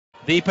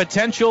The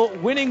potential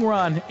winning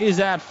run is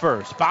at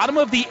first. Bottom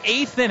of the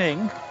 8th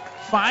inning,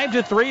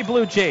 5-3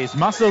 Blue Jays.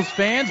 Muscles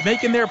fans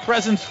making their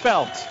presence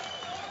felt.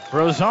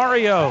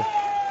 Rosario,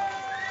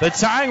 the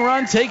tying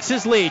run, takes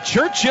his lead.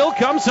 Churchill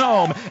comes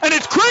home, and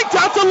it's cranked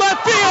out to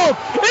left field.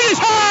 It is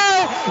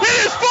high. It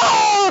is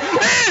far.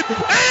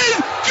 It is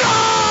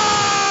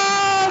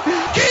gone.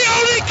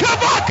 Keoni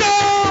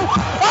Cavaco,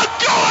 a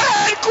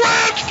go-ahead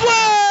grand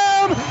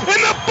slam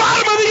in the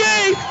bottom of the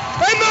 8th,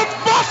 and the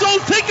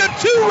Muscles take a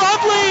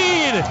 2-run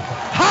lead.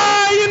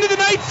 High into the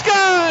night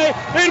sky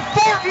in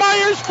Fort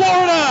Myers,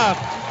 Florida.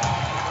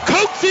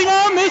 Coaxing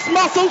on this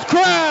Muscles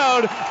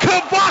crowd,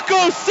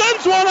 Cavaco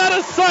sends one out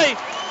of sight.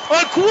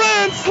 A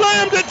grand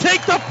slam to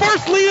take the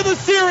first lead of the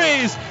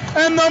series,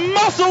 and the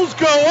Muscles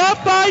go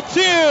up by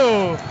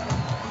 2.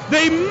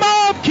 They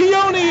mob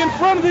Keoni in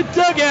front of the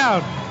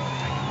dugout.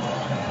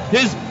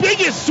 His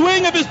biggest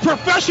swing of his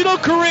professional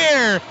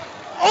career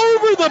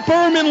over the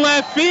berm in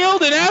left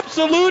field, an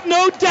absolute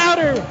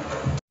no-doubter.